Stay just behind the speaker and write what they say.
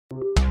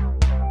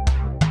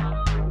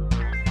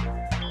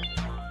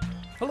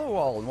Hello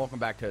all, and welcome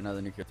back to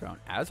another Nuclear Throne.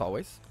 As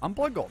always, I'm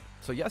BloodGold.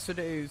 So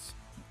yesterday's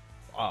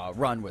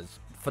run was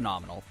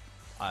phenomenal.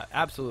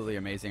 Absolutely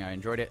amazing. I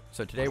enjoyed it.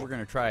 So today we're going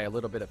to try a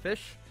little bit of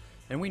fish.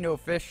 And we know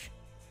fish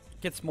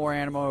gets more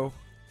ammo,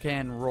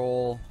 can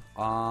roll.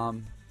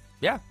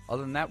 Yeah,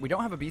 other than that, we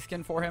don't have a bee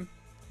skin for him.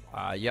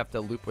 You have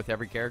to loop with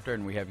every character,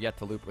 and we have yet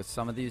to loop with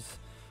some of these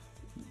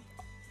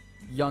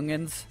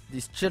youngins,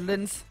 these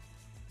chillins.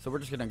 So we're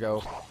just going to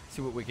go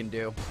see what we can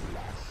do.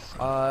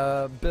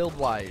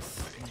 Build-wise,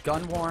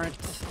 gun warrant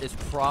is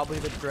probably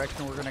the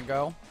direction we're going to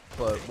go,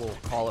 but we'll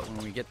call it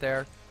when we get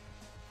there.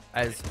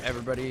 As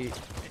anybody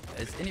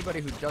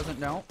who doesn't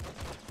know,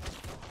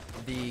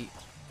 let's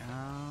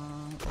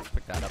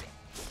pick that up.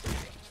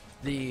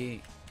 The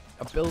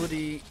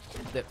ability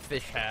that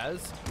fish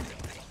has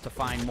to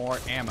find more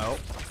ammo,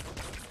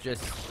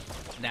 just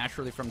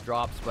naturally from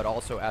drops, but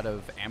also out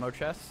of ammo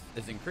chests,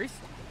 is increased.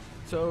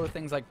 So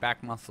things like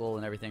back muscle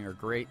and everything are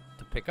great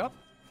to pick up.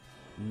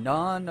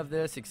 None of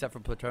this except for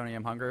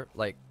plutonium hunger.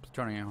 Like,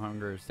 plutonium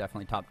hunger is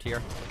definitely top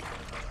tier.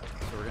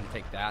 So we're going to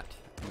take that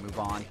and move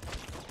on.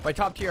 By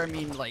top tier, I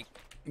mean, like,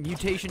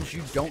 mutations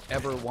you don't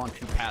ever want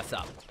to pass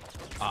up.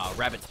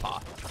 Rabbit's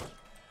Paw.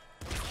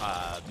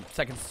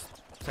 Second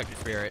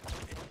Spirit.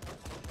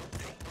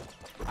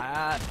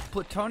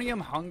 Plutonium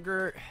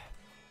hunger,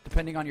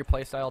 depending on your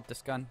playstyle,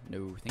 this gun,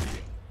 no, thank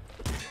you.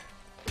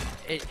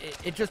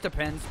 It just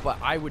depends, but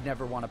I would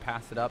never want to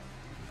pass it up.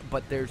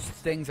 But there's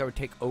things I would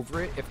take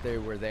over it if they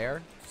were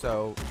there.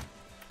 So,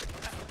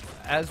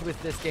 as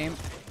with this game,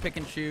 pick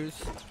and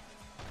choose.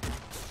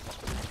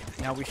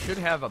 Now, we should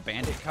have a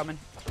bandit coming.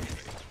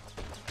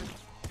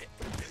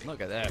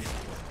 Look at that.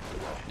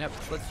 Yep,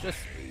 let's just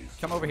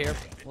come over here.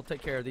 We'll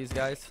take care of these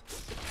guys.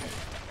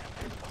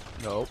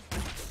 Nope.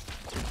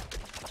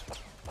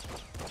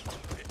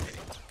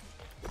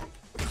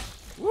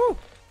 Woo!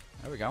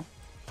 There we go.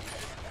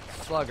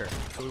 Slugger.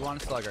 So we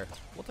want a slugger.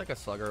 We'll take a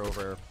slugger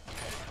over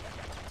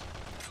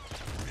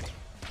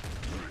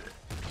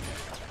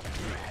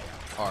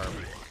our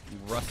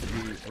rusty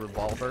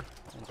revolver.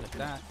 We'll take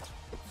that.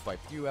 Swipe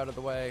you out of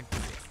the way.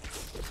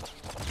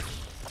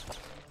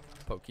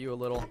 Poke you a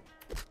little.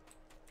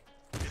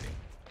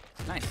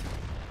 Nice.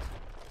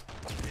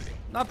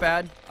 Not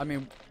bad. I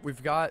mean,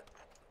 we've got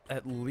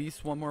at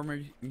least one more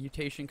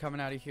mutation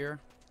coming out of here.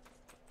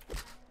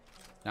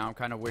 Now I'm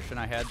kind of wishing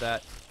I had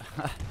that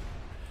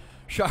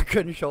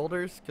shotgun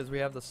shoulders because we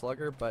have the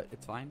slugger, but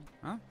it's fine.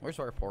 Huh? Where's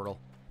our portal?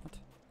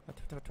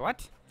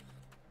 What?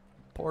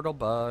 Portal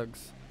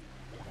bugs.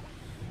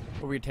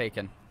 What are we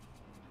taking?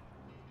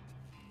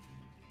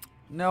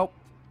 Nope.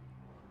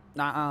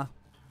 Nuh-uh.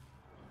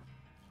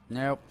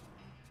 Nope.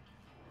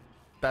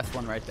 Best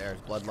one right there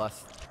is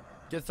Bloodlust.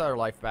 Gets our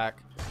life back.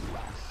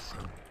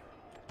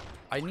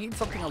 I need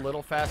something a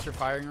little faster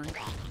firing.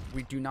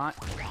 We do not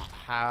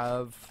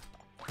have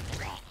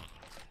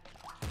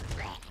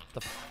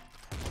the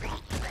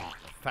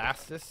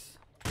fastest,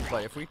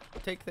 but if we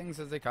take things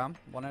as they come,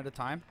 one at a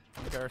time,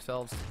 we'll get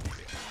ourselves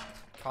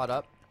caught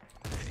up.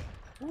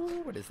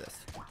 Ooh, what is this?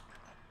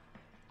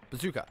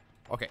 Bazooka.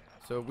 Okay,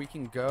 so we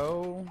can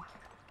go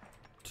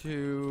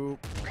to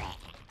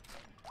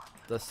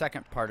the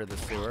second part of the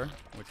sewer,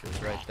 which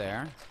is right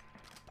there.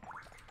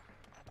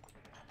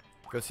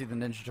 Go see the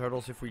Ninja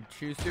Turtles if we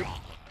choose to.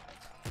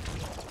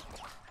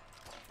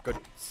 Go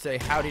say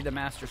howdy to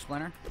Master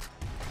Splinter.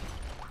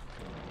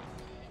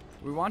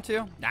 We want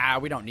to? Nah,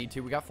 we don't need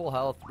to. We got full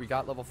health. We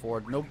got level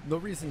 4. No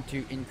reason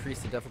to increase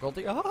the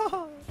difficulty.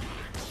 Ah!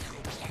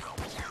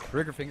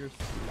 Trigger fingers.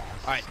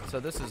 Alright, so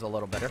this is a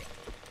little better.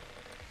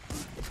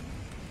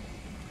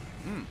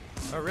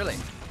 Oh, really?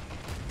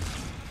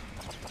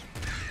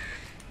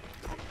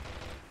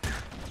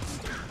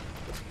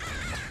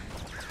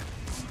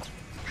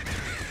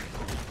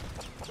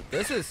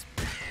 This is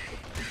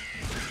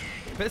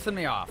pissing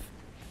me off.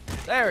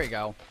 There we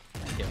go.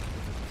 Thank you.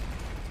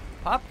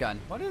 Pop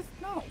gun. What is?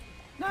 No.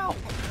 No.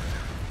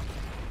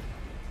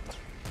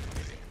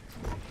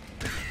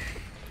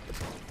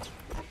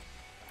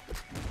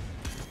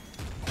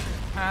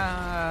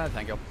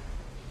 Thank you.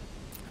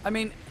 I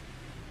mean,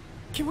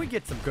 can we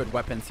get some good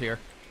weapons here?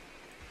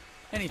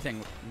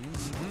 Anything.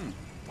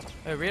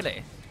 Oh,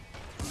 really?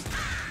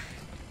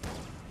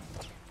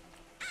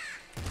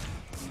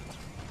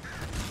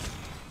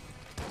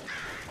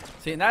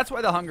 See, and that's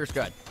why the hunger's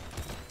good.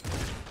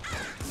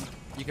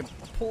 You can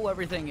pull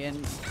everything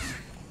in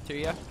to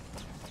you.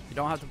 You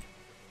don't have to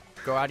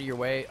go out of your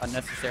way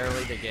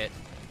unnecessarily to get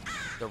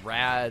the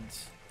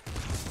rads,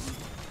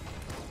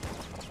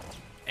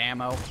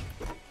 ammo.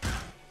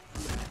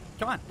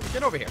 Come on,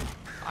 get over here.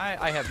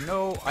 I have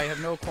no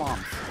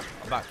qualms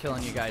about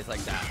killing you guys like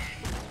that.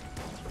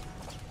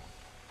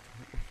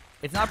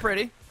 It's not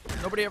pretty.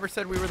 Nobody ever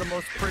said we were the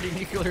most pretty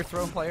Nuclear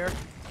Throne player,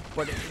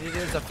 but it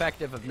is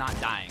effective of not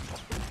dying.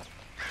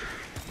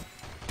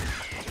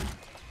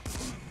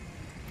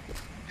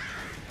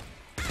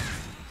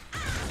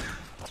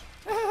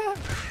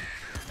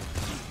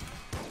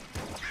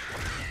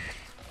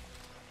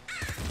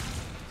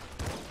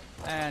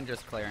 And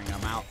just clearing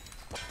them out.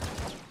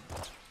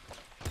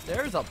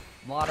 There's a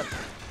A lot of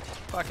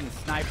fucking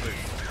snipers.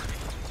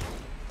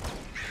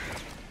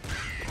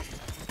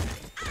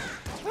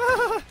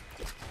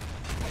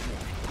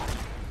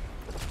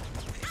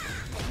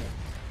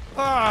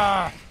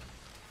 Ah!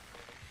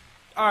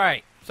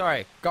 Alright,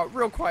 sorry. Got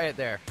real quiet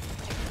there.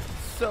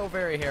 So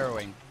very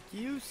harrowing.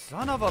 You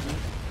son of a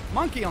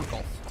monkey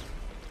uncles.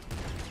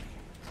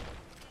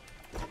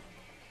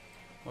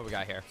 What we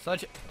got here?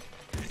 Such.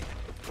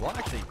 Well,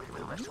 actually.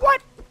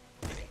 What?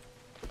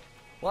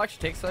 We'll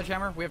actually take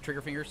Sledgehammer. We have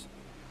trigger fingers.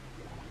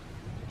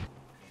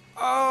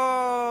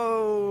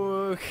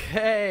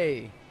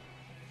 Okay.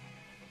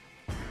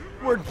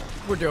 We're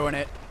doing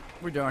it.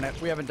 We're doing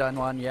it. We haven't done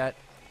one yet.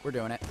 We're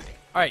doing it.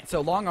 Alright,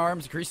 so long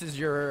arms increases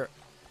your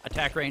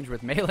attack range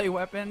with melee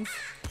weapons.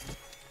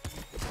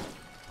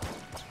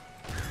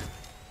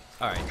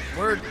 Alright,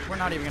 we're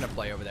not even gonna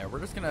play over there. We're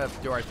just gonna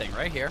do our thing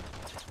right here.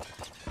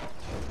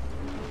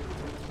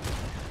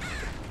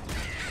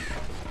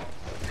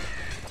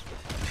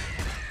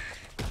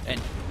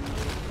 And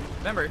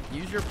remember,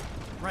 use your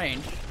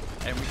range,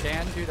 and we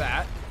can do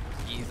that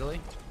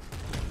easily.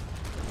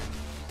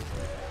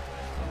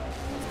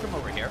 Let's come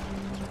over here.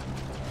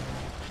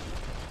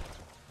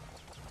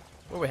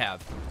 What do we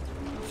have?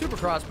 Super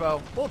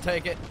crossbow. We'll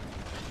take it.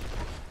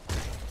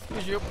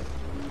 Excuse you.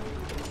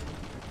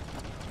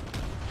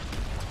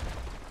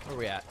 Where are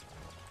we at?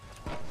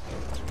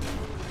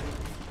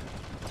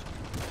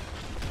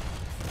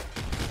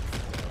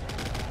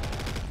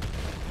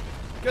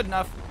 Good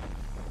enough.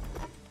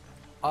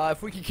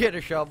 If we could get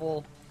a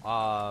shovel,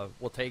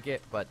 we'll take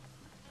it, but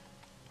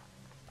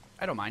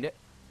I don't mind it.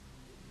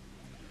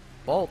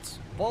 Bolts.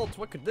 Bolts,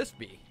 what could this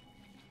be?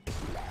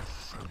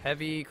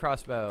 Heavy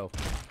crossbow.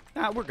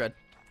 Nah, we're good.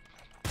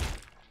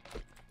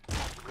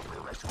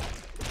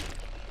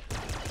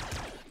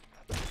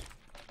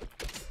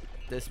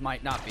 This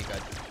might not be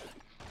good.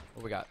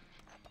 What we got?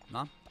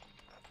 None?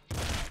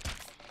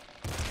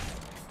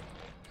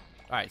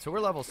 Alright, so we're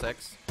level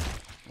 6.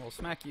 We'll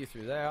smack you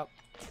through that.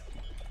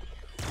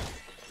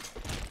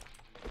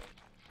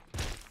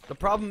 The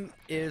problem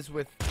is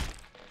with...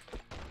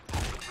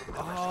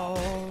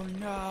 Oh,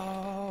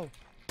 no!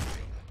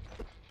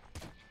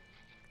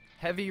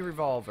 Heavy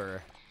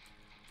revolver.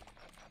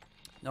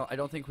 No, I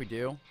don't think we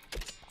do.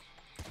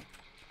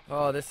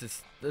 Oh, this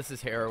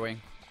is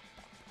harrowing.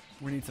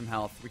 We need some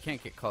health. We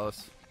can't get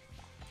close.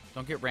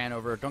 Don't get ran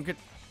over. Don't get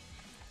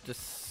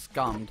just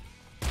scummed.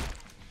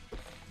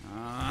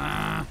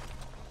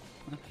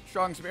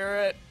 Strong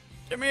spirit.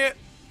 Give me it.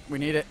 We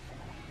need it.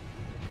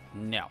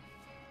 No.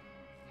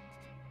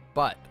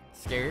 But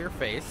scare your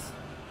face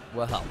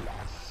will help.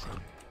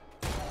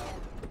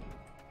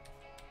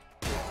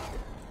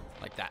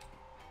 Like that.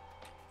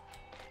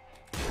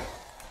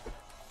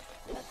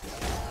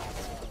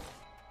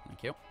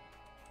 Thank you.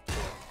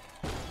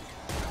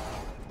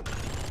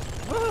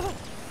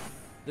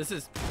 This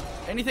is...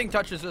 Anything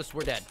touches us,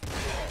 we're dead.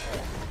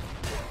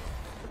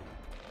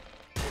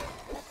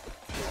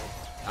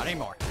 Not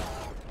anymore.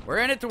 We're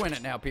in it to win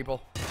it now,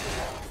 people.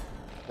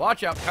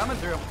 Watch out, coming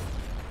through.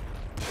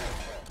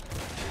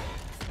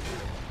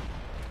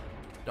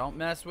 Don't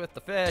mess with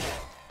the fish.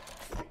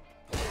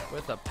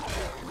 With the...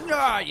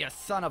 Ah, you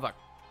son of a...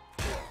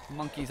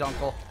 Monkey's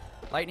uncle.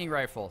 Lightning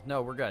rifle.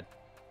 No, we're good.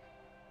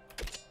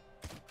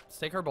 Let's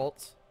take our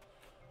bolts.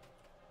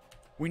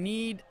 We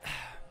need...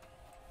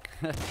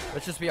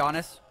 Let's just be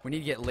honest. We need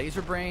to get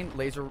laser brain,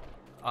 laser,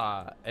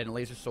 and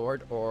laser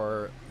sword,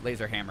 or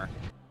laser hammer,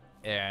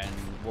 and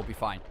we'll be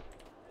fine.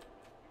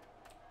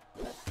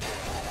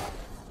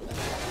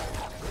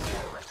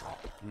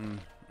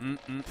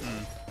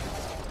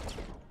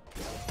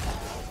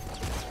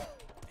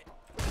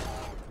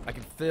 I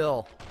can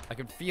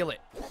feel it.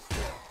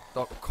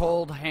 The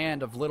cold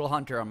hand of Little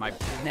Hunter on my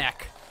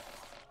neck.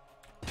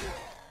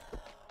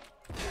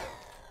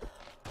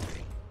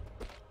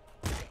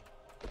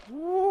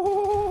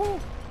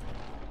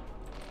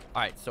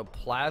 Alright, so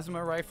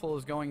plasma rifle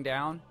is going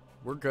down.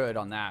 We're good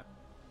on that.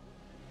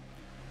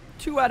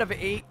 2 out of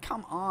 8.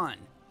 Come on.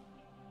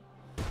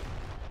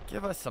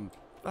 Give us some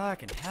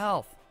fucking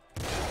health.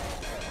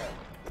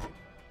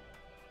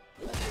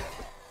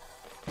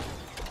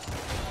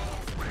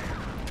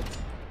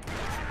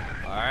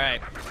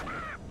 Alright.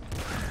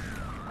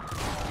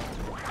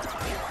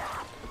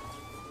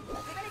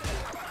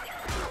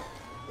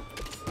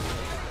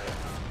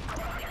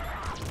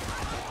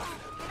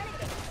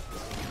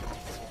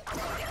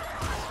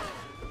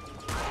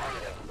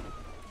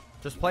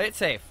 Just play it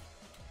safe.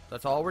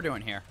 That's all we're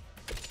doing here.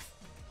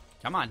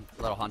 Come on,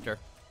 Little Hunter.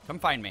 Come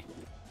find me.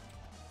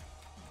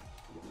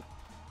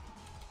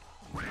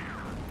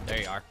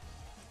 There you are.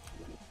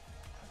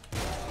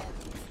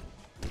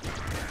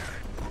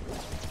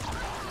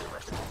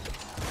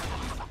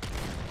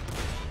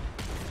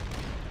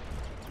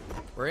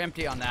 We're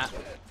empty on that.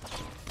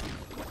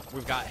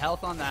 We've got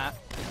health on that.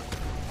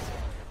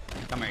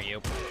 Come here,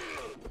 you.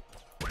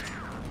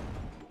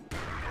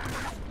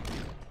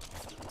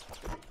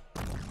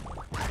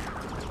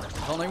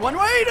 There's only one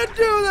way to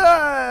do that!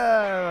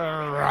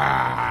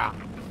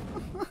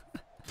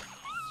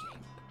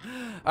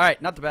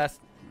 Alright, not the best.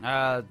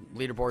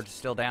 Leaderboard's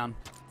still down.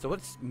 So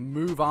let's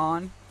move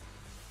on.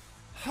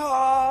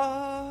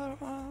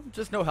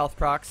 Just no health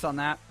procs on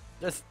that.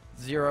 Just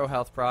 0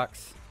 health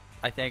procs,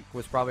 I think,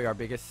 was probably our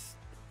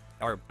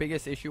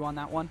biggest issue on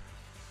that one.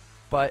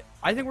 But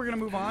I think we're going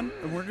to move on,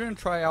 and we're going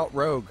to try out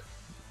Rogue.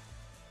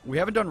 We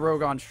haven't done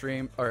Rogue on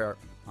stream, or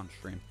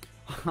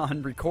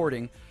on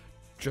recording,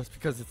 just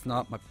because it's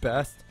not my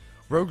best.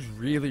 Rogue's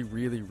really,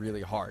 really,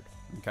 really hard,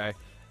 okay?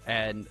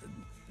 And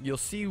you'll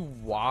see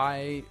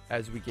why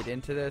as we get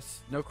into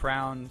this. No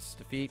crowns,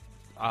 defeat.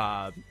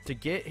 To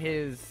get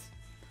his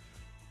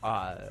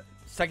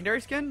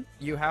secondary skin,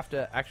 you have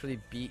to actually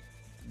beat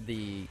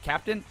the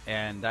captain,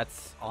 and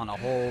that's on a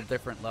whole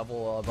different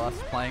level of us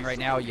playing right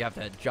now. You have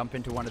to jump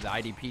into one of the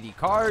IDPD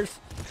cars.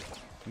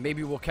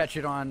 Maybe we'll catch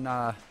it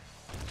on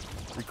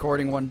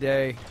recording one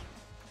day,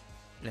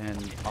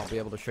 and I'll be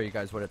able to show you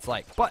guys what it's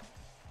like. But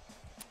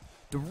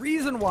the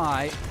reason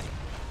why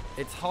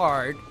it's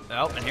hard,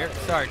 oh, and here it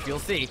starts, you'll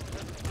see.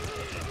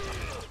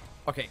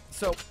 Okay,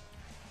 so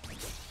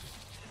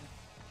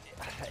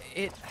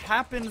it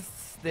happens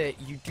that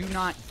you do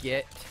not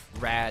get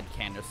rad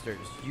canisters.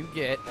 You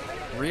get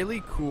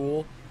really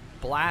cool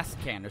blast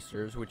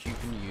canisters, which you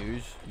can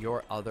use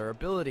your other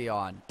ability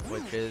on,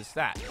 which is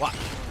that. Watch.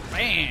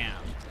 Bam!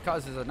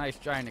 Causes a nice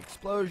giant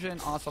explosion.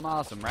 Awesome,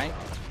 awesome, right?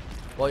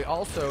 Well, you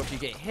also, if you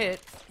get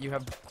hit, you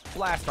have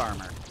blast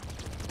armor.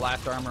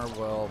 Blast armor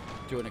will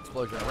do an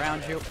explosion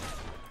around you.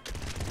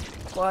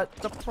 But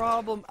the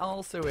problem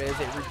also is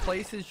it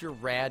replaces your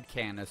rad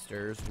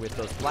canisters with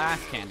those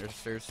blast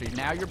canisters, so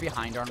now you're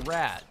behind on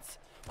rads.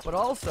 But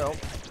also,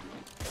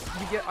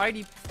 you get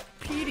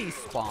IDPD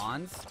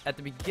spawns at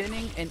the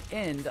beginning and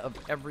end of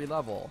every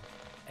level.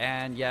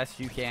 And yes,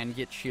 you can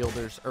get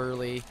shielders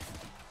early.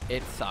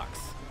 It sucks.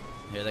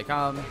 Here they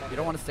come. You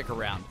don't want to stick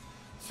around.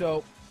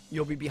 So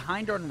you'll be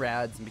behind on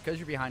rads, and because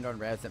you're behind on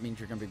rads, that means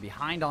you're going to be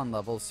behind on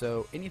levels.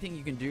 So anything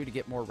you can do to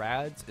get more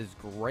rads is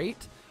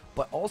great.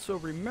 But also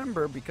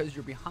remember, because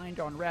you're behind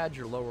on rads,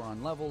 you're lower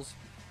on levels,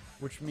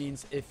 which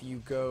means if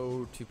you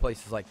go to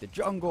places like the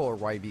jungle or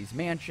YB's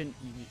mansion,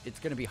 it's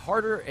going to be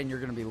harder and you're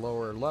going to be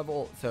lower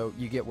level, so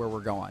you get where we're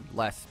going,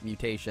 less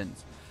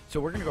mutations. So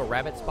we're going to go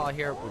rabbit spa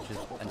here, which is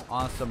an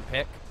awesome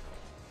pick.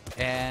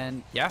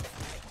 And yeah.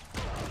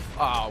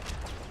 Oh,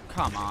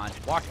 come on.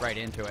 Walked right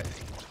into it.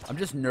 I'm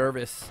just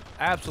nervous,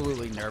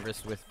 absolutely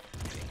nervous with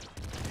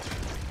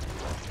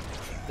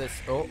this.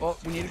 Oh,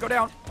 we need to go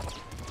down.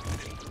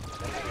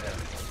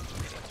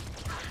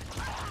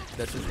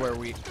 This is where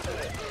we...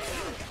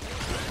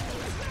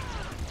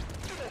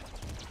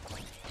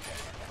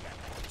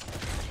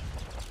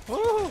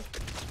 Woo!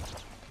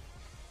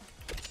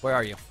 Where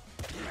are you?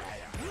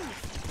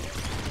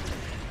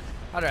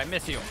 How did I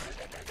miss you?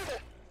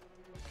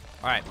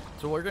 Alright,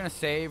 so we're gonna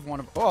save one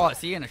of... Oh,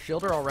 see, and a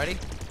shielder already?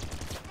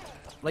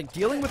 Like,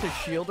 dealing with a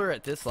shielder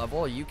at this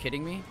level, are you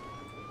kidding me?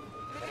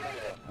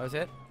 That was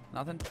it?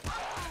 Nothing?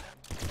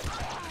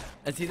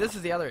 And see, this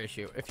is the other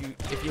issue. If you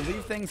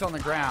leave things on the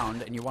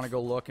ground and you want to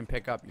go look and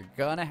pick up, you're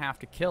gonna have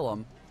to kill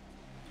them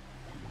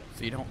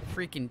so you don't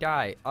freaking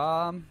die.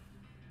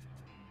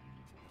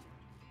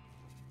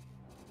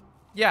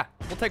 Yeah,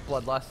 we'll take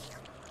Bloodlust.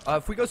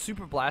 If we go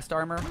Super Blast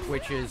Armor,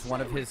 which is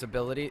one of his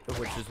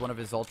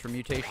Ultra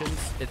mutations,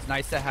 it's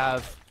nice to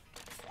have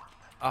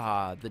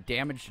the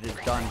damage that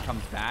is done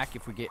comes back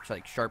if we get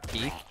like Sharp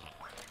Teeth.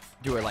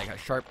 Do like a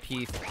Sharp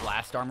Teeth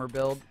Blast Armor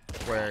build,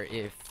 where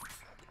if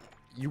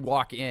you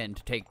walk in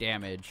to take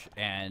damage,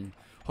 and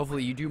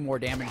hopefully you do more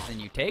damage than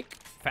you take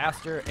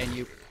faster, and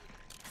you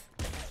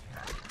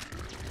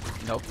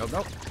nope,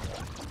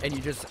 and you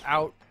just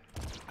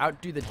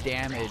outdo the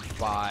damage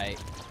by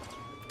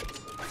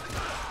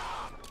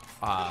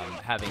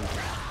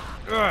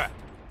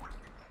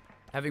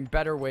having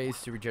better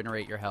ways to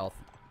regenerate your health.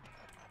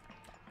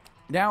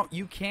 Now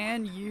you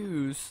can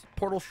use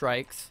portal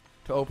strikes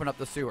to open up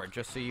the sewer,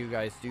 just so you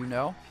guys do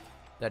know.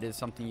 That is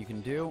something you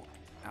can do.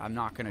 I'm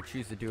not going to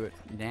choose to do it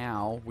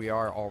now. We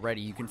are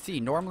already. You can see,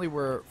 normally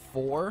we're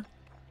 4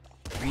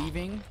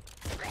 leaving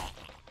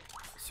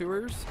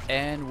sewers,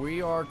 and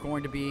we are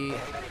going to be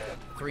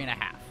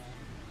 3.5.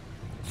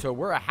 So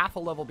we're a half a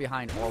level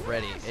behind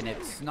already, and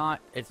it's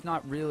not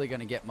really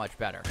going to get much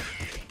better.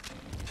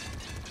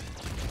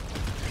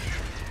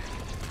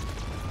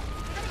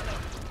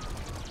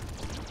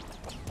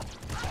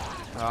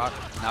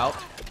 Nope.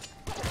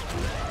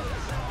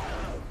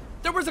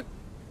 There was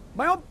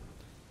my own...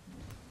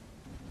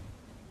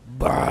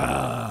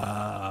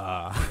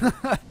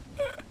 Let's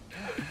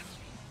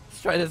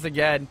try this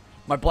again.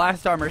 My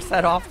blast armor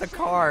set off the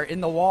car in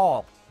the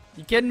wall.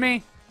 You kidding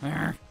me?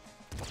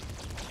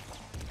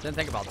 Didn't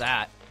think about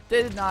that.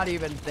 Did not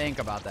even think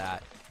about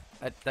that.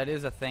 That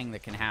is a thing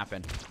that can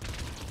happen.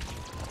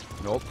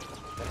 Nope.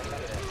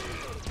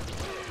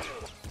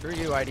 Screw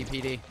you,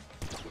 IDPD.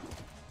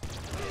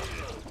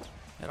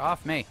 Get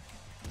off me.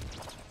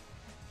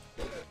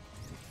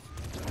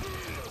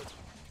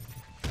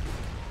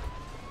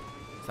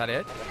 Is that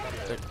it?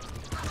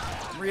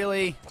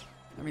 Really?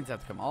 That means I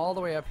have to come all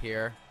the way up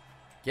here.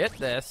 Get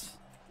this.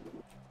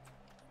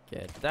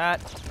 Get that.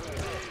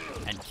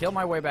 And kill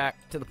my way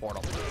back to the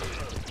portal.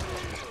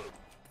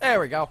 There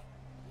we go.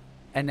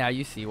 And now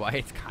you see why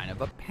it's kind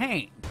of a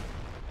pain.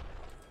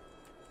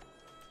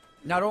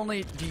 Not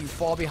only do you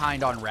fall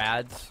behind on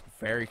rads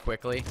very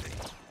quickly,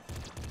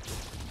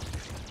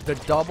 the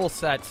double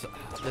sets...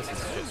 This is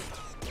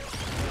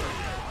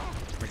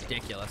just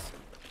ridiculous.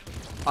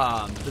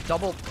 The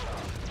double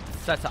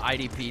sets of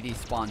IDPD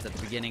spawns at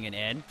the beginning and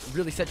end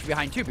really set you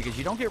behind too, because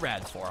you don't get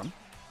rads for them,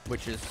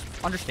 which is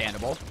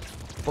understandable.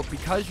 But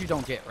because you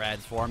don't get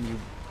rads for them,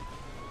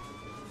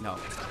 No.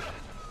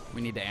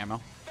 We need the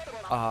ammo.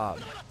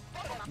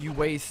 You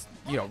waste,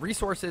 you know,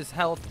 resources,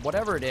 health,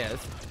 whatever it is.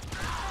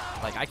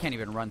 Like, I can't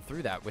even run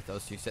through that with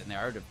those two sitting there.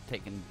 I would have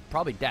taken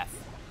probably death.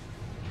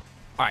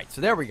 Alright,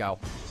 so there we go.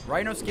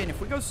 Rhino skin. If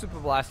we go Super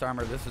Blast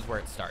Armor, this is where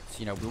it starts.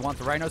 You know, we want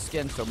the Rhino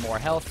skin, so more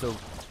health, so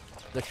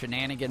the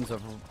shenanigans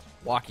of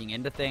walking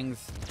into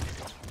things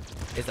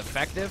is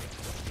effective.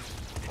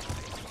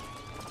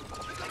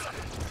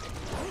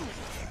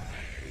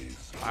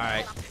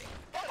 Alright.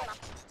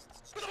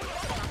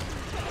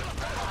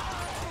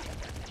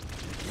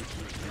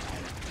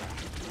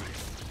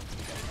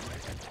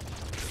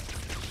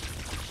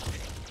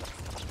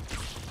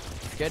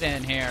 Get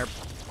in here.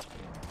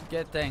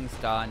 Get things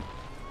done.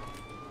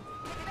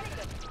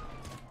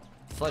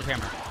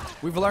 Sledgehammer.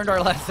 We've learned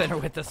our lesson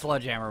with the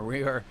sledgehammer.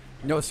 We are,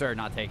 no sir,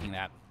 not taking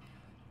that.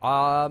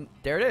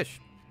 There it is.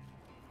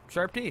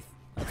 Sharp teeth.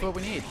 That's what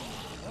we need.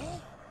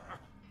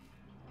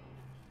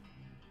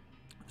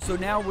 So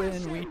now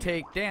when we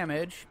take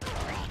damage,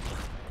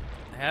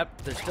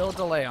 yep, there's still a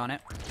delay on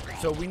it.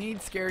 So we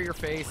need Scare Your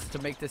Face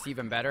to make this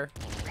even better.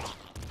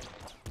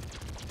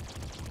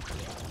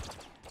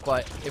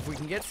 But if we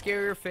can get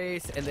Scare Your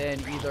Face and then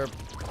either...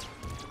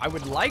 I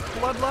would like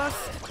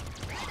Bloodlust.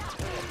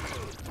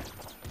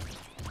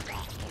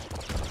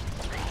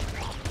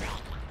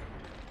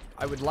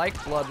 I would like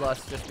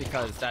Bloodlust just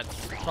because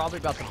that's probably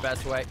about the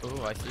best way.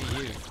 Ooh, I see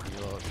you, you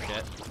little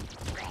shit.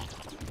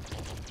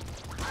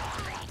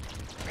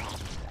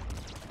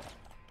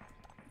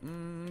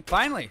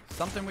 Finally,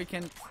 something we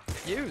can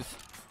use.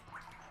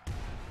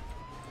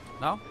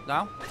 No,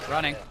 no,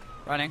 running,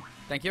 running.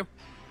 Thank you.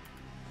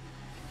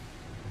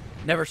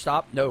 Never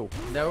stop. No,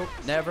 no,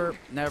 never,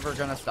 never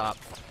gonna stop.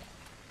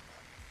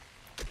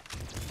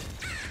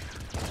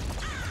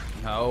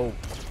 No.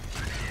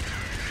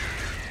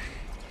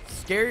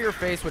 Scare Your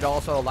Face would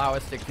also allow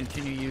us to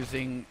continue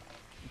using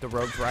the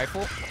Rogue's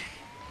Rifle,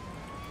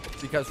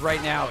 because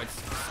right now it's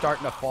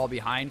starting to fall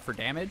behind for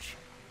damage.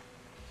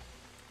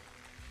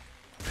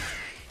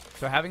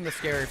 So having the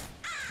Scare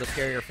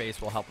Your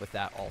Face will help with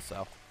that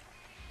also.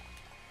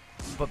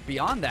 But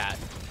beyond that,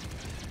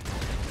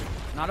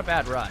 not a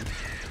bad run.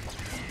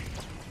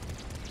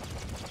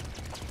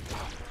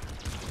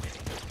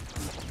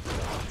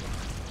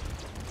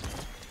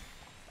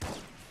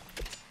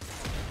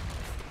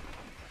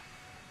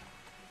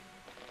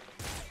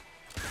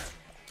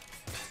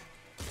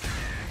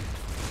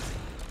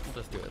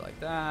 We'll just do it like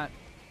that.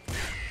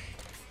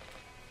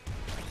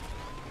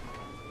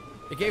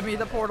 It gave me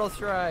the Portal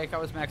Strike. I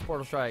was max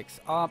Portal Strikes.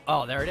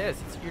 Oh, there it is.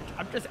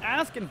 I'm just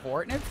asking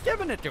for it, and it's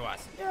giving it to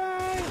us.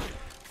 Yay!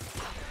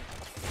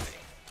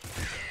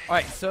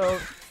 Alright, so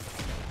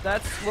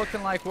that's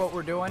looking like what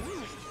we're doing.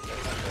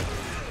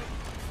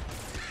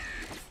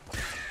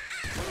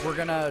 We're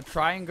gonna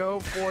try and go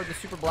for the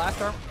Super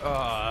Blast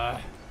Armor.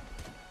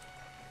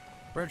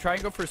 We're gonna try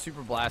and go for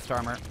Super Blast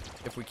Armor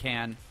if we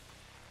can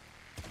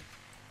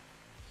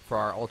for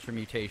our Ultra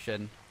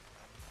Mutation.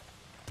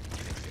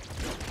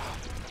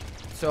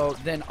 So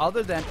then,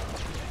 other than...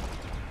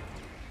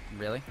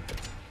 Really?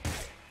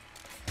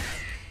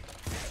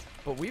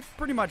 But we've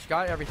pretty much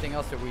got everything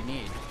else that we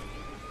need.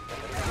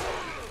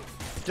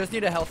 Just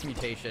need a health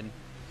mutation.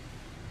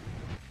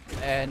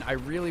 And I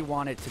really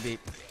want it to be...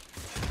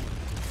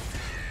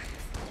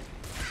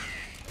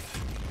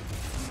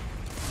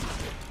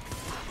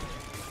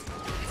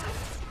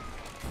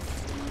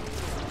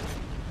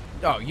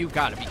 Oh, you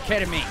gotta be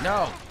kidding me.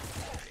 No.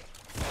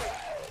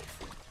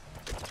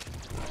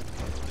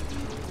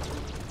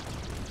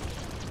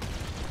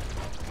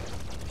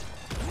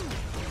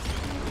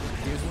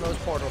 Using those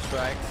Portal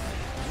Strikes.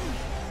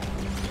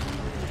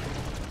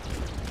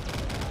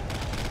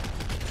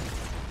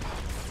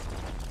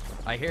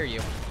 I hear you,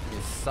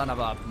 you son of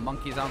a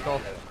monkey's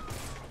uncle.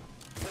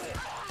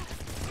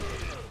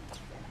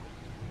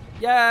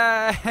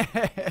 Yeah!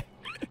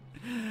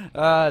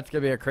 It's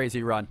gonna be a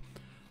crazy run.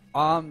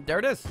 There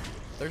it is.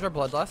 There's our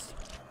Bloodlust.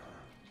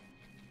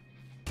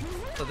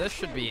 So this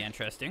should be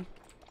interesting.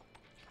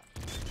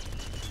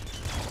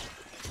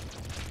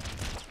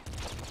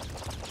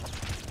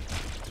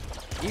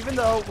 Even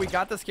though we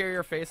got the Scare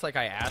Your Face like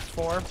I asked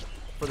for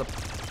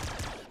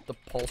the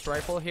pulse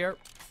rifle here,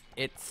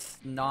 it's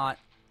not...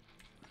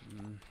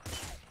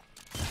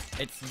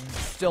 It's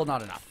still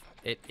not enough.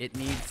 It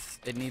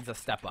needs a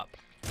step up.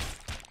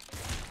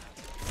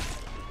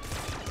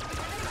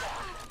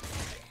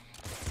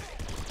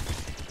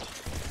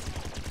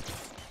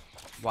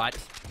 What?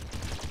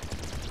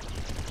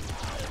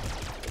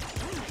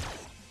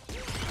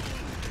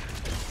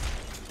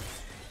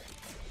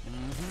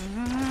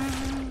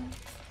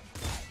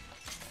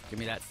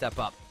 me that step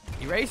up.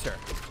 Eraser.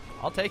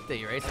 I'll take the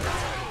eraser.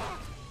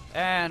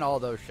 And all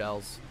those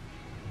shells.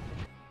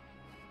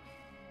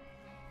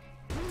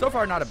 So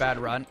far, not a bad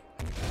run.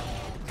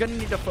 Gonna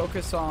need to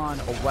focus on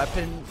a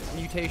weapon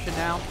mutation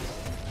now.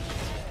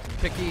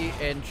 Picky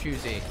and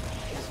choosy.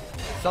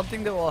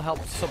 Something that will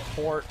help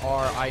support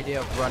our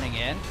idea of running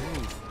in.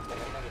 Ooh.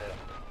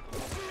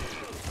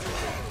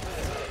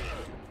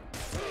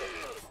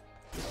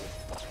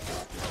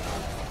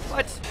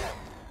 What?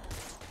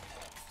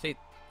 See,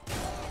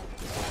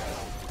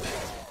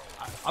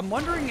 I'm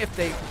wondering if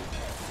they...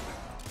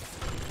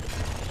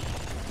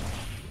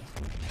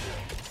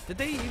 Did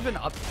they even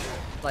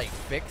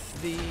fix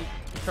the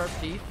sharp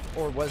teeth?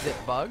 Or was it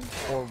bugged?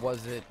 Or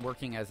was it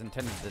working as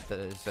intended that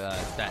there's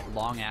that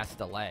long-ass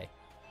delay?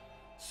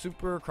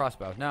 Super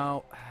crossbow.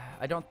 No,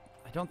 I don't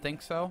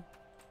think so.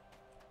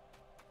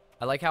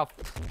 I like how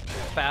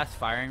fast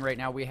firing right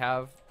now we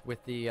have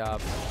with the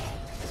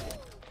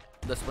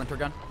splinter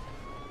gun.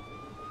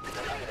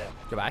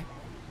 Goodbye.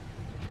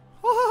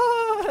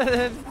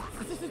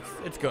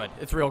 It's good.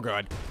 It's real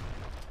good.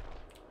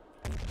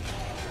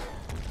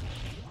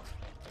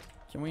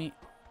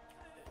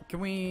 Can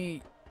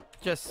we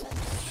just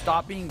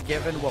stop being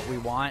given what we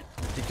want,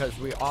 because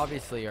we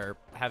obviously are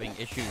having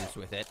issues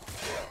with it.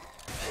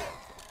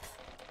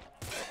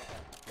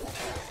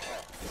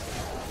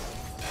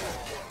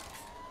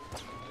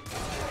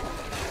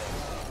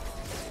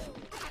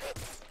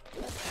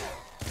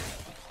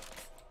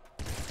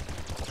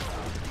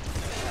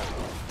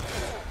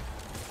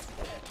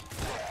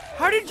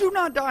 How did you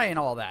not die in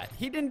all that?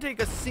 He didn't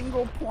take a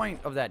single point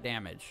of that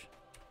damage.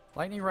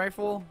 Lightning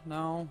rifle?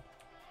 No.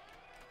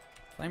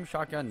 Flame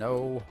shotgun?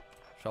 No.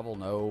 Shovel?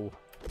 No.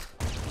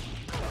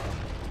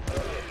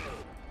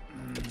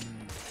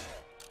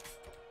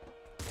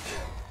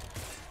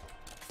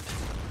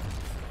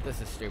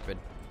 This is stupid.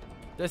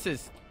 This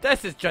is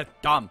just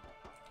dumb.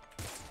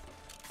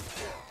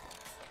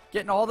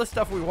 Getting all the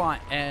stuff we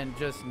want and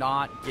just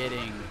not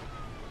getting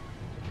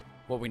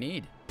what we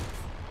need.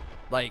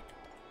 Like,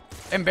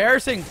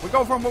 embarrassing. We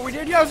go from what we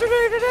did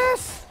yesterday to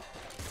this.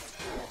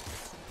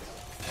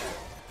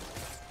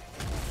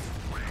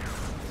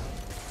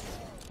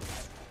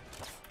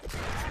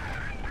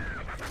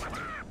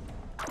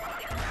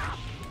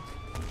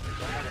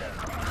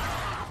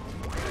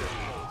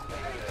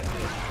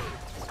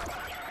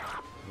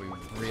 We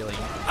really...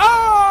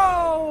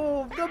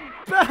 Oh! The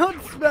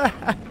bounce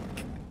back!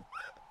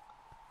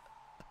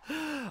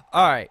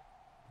 Alright.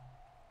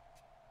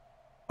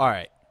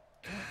 Alright.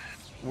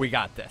 We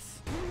got this.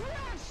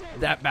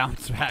 That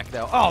bounce back,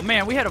 though. Oh,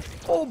 man, we had a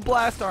full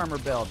blast armor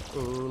build.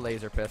 Ooh,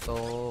 laser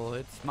pistol.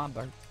 It's my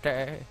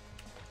birthday.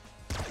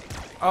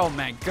 Oh,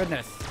 my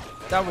goodness.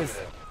 That was...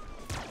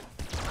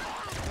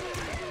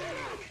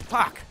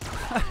 Fuck.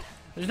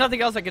 There's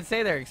nothing else I can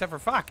say there except for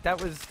fuck.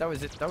 That was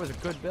it. That was a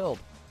good build.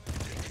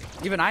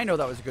 Even I know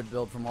that was a good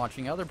build from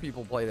watching other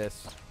people play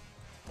this.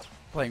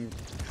 Playing,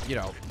 you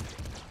know...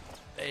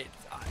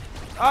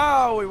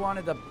 Oh, we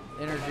wanted the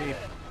energy.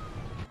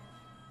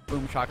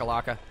 Boom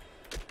shakalaka.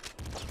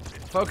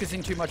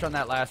 Focusing too much on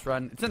that last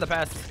run. It's in the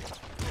past.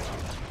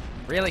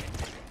 Really?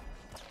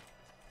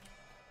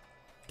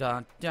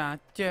 Dun dun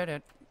did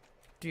it.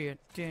 Did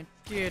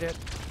it.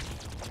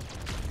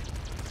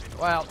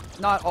 Well,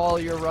 not all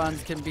your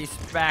runs can be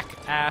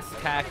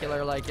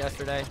spack-ass-tacular like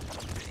yesterday.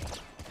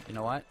 You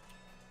know what?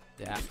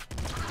 Yeah.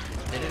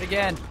 Did it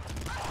again.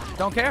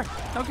 Don't care.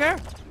 Don't care.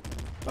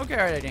 Don't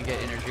care I didn't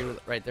get energy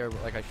right there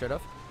like I should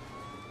have.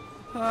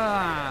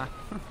 Ah.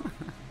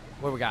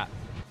 What do we got?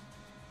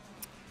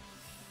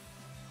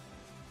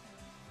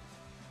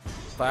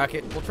 Fuck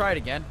it. We'll try it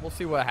again. We'll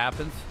see what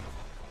happens.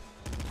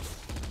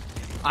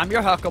 I'm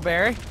your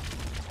Huckleberry.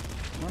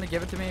 You want to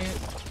give it to me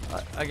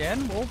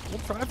again? We'll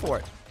try for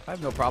it. I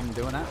have no problem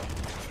doing that.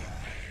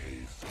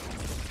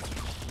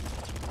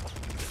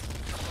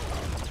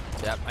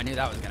 Yep, I knew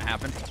that was going to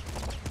happen.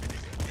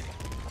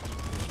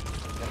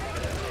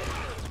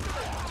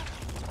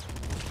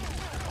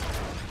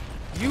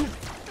 You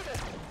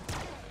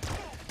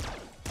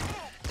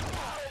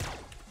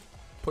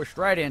pushed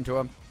right into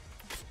him.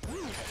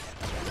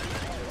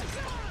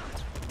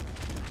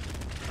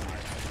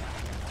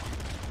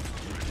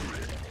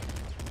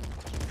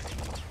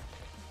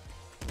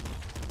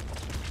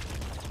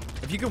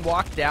 If you can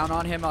walk down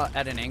on him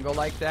at an angle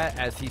like that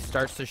as he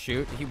starts to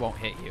shoot, he won't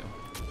hit you.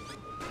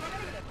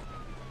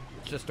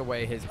 It's just the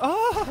way his...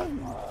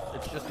 Oh!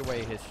 It's just the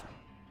way his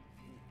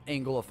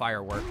angle of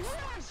fire works.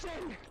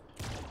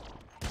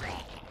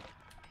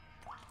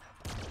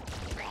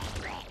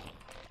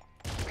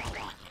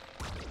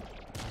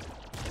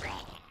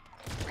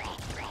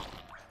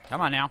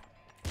 Come on now.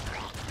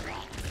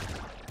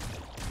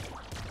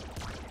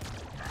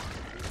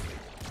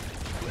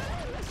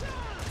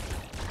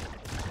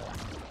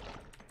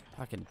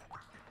 Fucking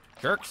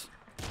jerks.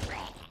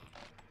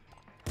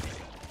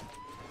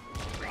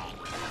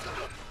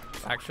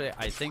 Actually,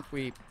 I think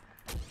we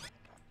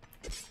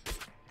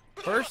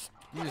first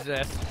use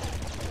this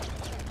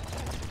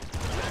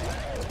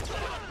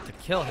to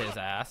kill his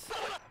ass.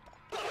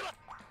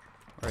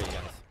 Where are you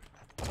guys?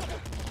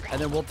 And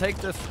then we'll take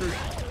this through.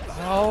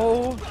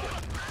 Oh.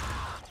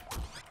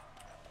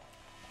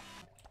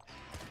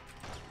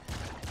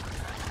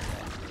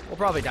 We'll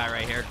probably die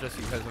right here just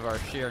because of our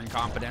sheer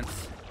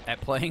incompetence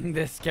at playing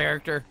this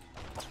character.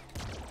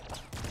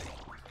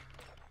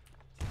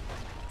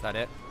 Is that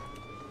it?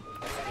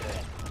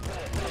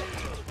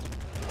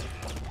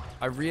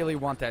 I really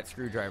want that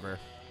screwdriver.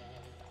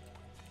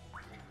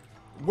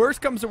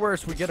 Worst comes to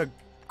worst, we get a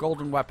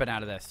golden weapon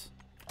out of this.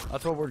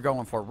 That's what we're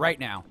going for right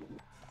now.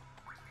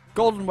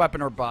 Golden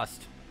weapon or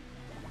bust.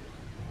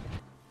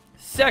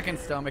 Second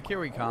stomach, here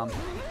we come.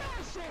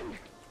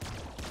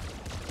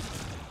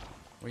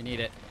 We need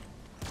it.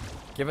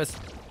 Give us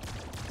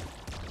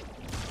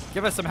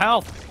some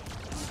health.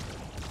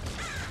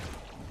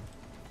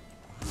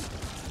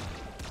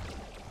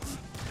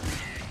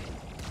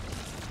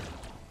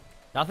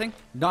 Nothing?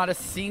 Not a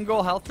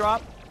single health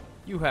drop?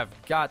 You have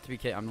got to be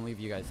kidding. I'm gonna leave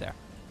you guys there.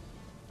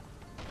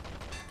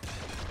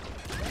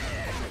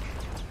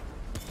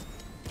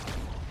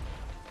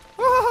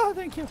 Oh,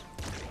 thank you.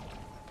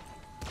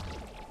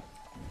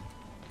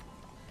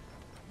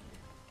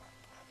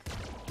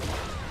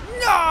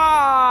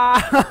 No!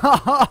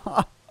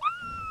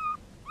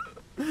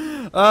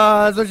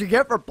 That's what you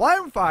get for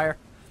playing fire.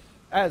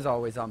 As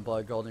always on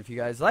BloodGold, if you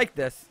guys like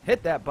this,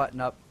 hit that button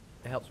up.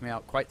 It helps me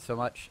out quite so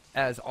much.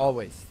 As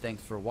always,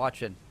 thanks for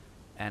watching,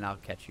 and I'll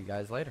catch you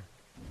guys later.